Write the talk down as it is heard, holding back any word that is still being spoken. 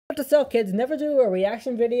To sell, kids, never do a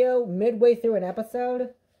reaction video midway through an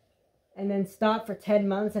episode and then stop for 10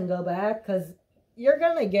 months and go back, because you're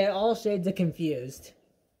gonna get all shades of confused.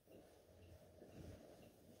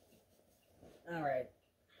 Alright.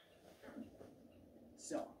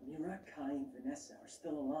 So, Mira, Kai, and Vanessa are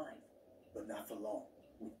still alive, but not for long.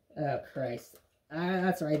 Oh, Christ.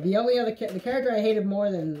 That's right. The only other the character I hated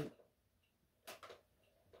more than...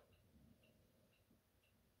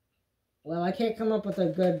 Well, I can't come up with a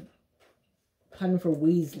good pun for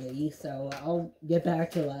Weasley, so I'll get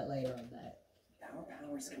back to that later on that. Our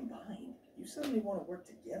powers combined. You suddenly want to work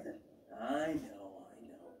together? I know.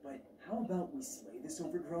 But how about we slay this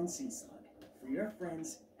overgrown sea slug, free our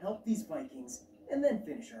friends, help these Vikings, and then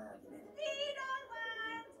finish our argument?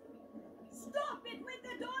 Stop it with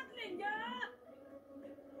the dawdling,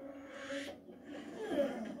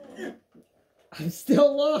 I'm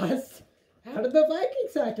still lost. How did the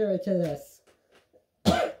Vikings factor into this?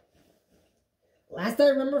 Last I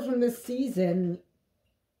remember from this season,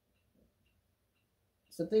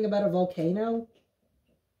 something about a volcano.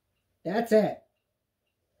 That's it.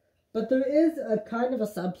 But there is a kind of a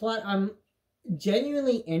subplot I'm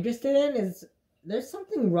genuinely interested in. Is there's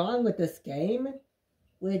something wrong with this game?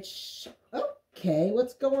 Which, okay,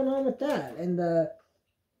 what's going on with that? And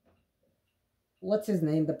what's his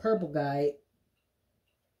name? The purple guy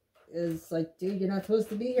is like, dude, you're not supposed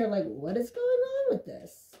to be here. Like, what is going on with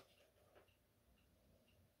this?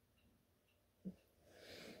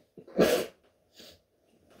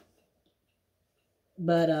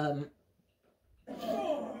 But,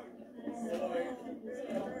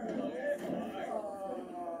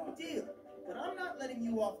 Deal, but I'm not letting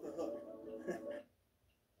you off the hook.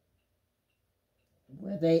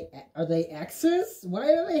 Are they exes?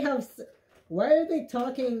 Why are they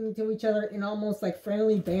talking to each other in almost like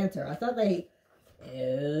friendly banter? I thought they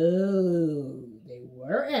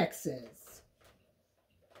were exes.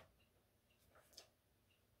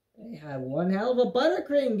 They had one hell of a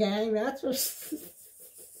buttercream gang, that's for...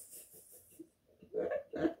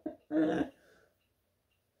 You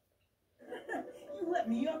let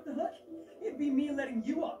me off the hook? It'd be me letting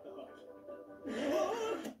you off the hook.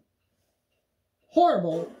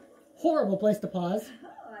 Horrible place to pause.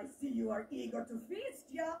 I see you are eager to feast,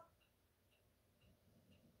 yeah?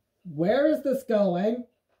 Where is this going?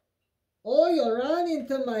 Oh, you ran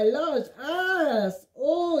into my large ass.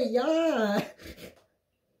 Oh, yeah.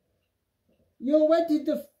 You wanted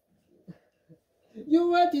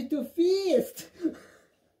to feast.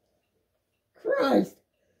 Christ.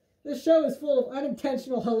 This show is full of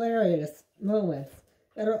unintentional hilarious moments.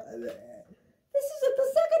 This isn't the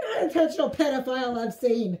second unintentional pedophile I've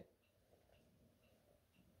seen.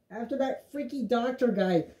 After that freaky doctor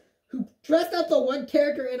guy who dressed up the one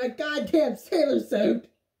character in a goddamn sailor suit.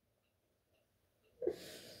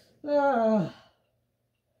 I'll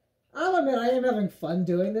admit I am having fun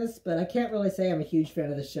doing this, but I can't really say I'm a huge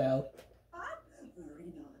fan of the show.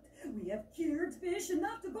 Worry not. We have cured fish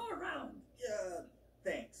enough to go around.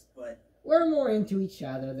 Thanks, but... We're more into each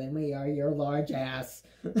other than we are your large ass.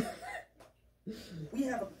 We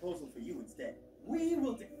have a proposal for you instead. We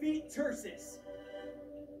will defeat Tursis.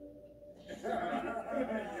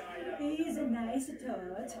 He's a nice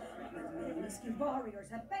touch, but many skilled warriors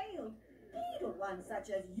have failed. Little ones such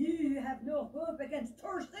as you have no hope against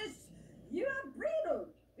Tursis. You are brittle,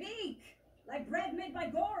 weak, like bread made by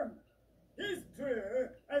Gorm. It's true.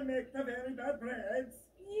 I make the very bad breads.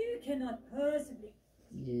 You cannot possibly...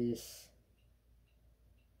 Yes.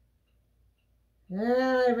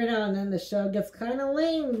 Every now and then the show gets kind of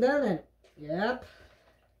lame, doesn't it? Yep.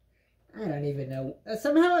 I don't even know.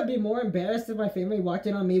 Somehow I'd be more embarrassed if my family walked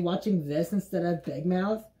in on me watching this instead of Big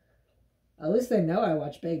Mouth. At least they know I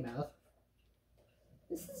watch Big Mouth.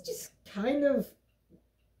 This is just kind of...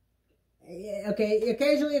 Okay,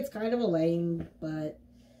 occasionally it's kind of a lame, but...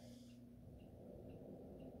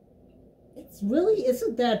 It's really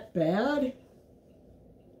isn't that bad.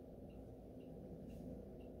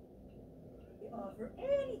 They offer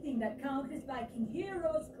anything that countless Viking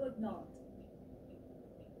heroes could not.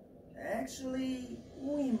 Actually,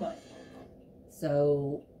 we might.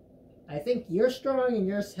 So, I think you're strong and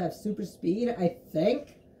yours have super speed, I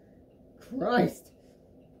think. Christ.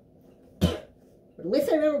 But at least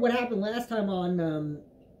I remember what happened last time on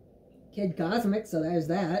Kid Cosmic, so there's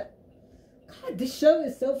that. God, this show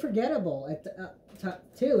is so forgettable at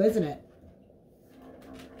too, isn't it?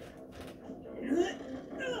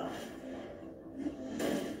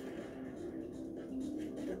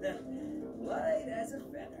 Light as a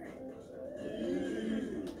feather.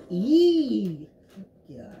 Eee!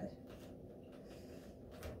 God.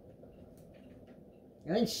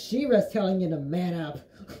 I think She-Ra's telling you to man up.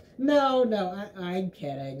 No, I'm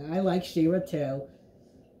kidding. I like She-Ra too.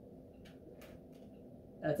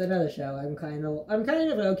 That's another show I'm kind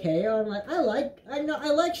of okay on. Like I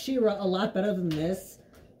like She-Ra a lot better than this.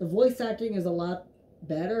 The voice acting is a lot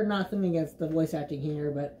better. Nothing against the voice acting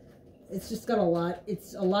here, but it's just got a lot.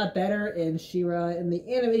 It's a lot better in She-Ra, and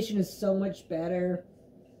the animation is so much better.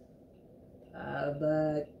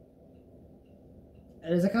 But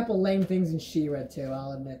there's a couple lame things in She-Ra too.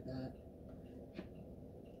 I'll admit that.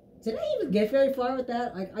 Did I even get very far with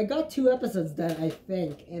that? I got 2 episodes done, I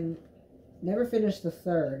think, and never finished the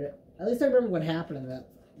 3rd. At least I remember what happened in that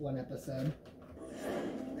 1 episode.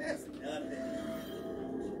 That's nothing.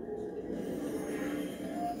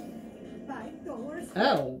 5 doors.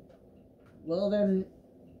 Oh. Well then...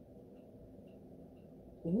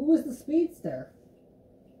 Who was the speedster?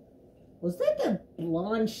 Was that the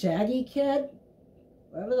blonde shaggy kid?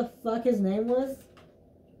 Whatever the fuck his name was?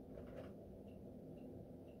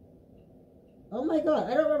 Oh my god,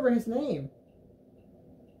 I don't remember his name.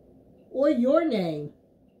 Or your name.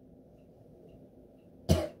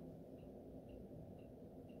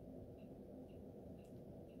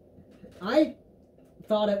 I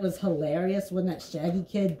thought it was hilarious when that shaggy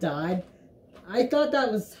kid died. I thought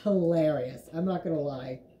that was hilarious. I'm not gonna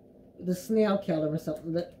lie. The snail killed him or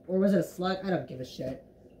something. Or was it a slug? I don't give a shit.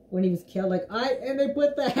 When he was killed, and they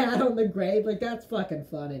put the hat on the grave. Like, that's fucking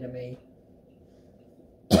funny to me.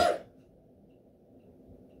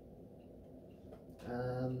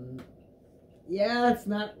 Yeah, it's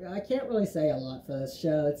not... I can't really say a lot for this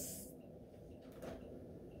show.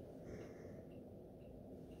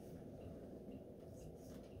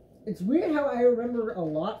 It's weird how I remember a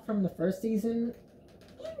lot from the first season,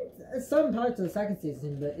 and some parts of the second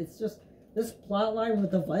season, but it's just, this plotline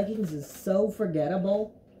with the Vikings is so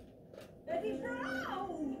forgettable.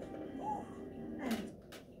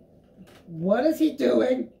 What is he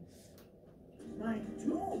doing? Mine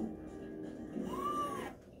too.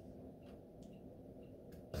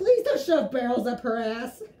 Please don't shove barrels up her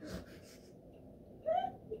ass.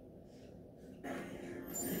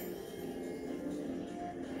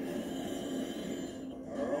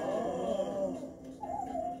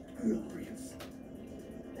 Glorious.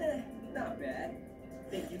 Not bad.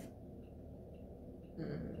 Thank you.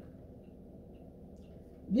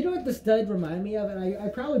 You know what this did remind me of? And I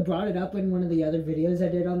probably brought it up in one of the other videos I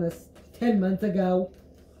did on this 10 months ago.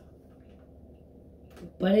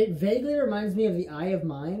 But it vaguely reminds me of The Eye of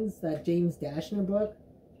Mines, that James Dashner book.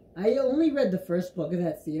 I only read the first book of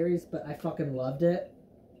that series, but I fucking loved it.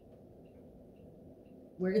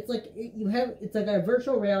 Where it's like, it's like a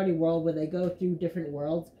virtual reality world where they go through different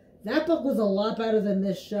worlds. That book was a lot better than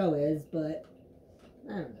this show is, but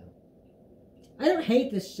I don't know. I don't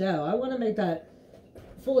hate this show. I want to make that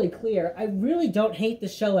fully clear. I really don't hate the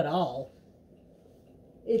show at all.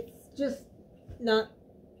 It's just not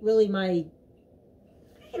really my...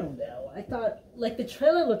 I don't know. I thought, like, the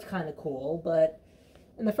trailer looked kind of cool, but...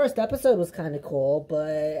 And the first episode was kind of cool, but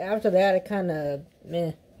after that, it kind of...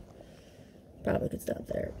 meh. Probably could stop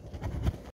there.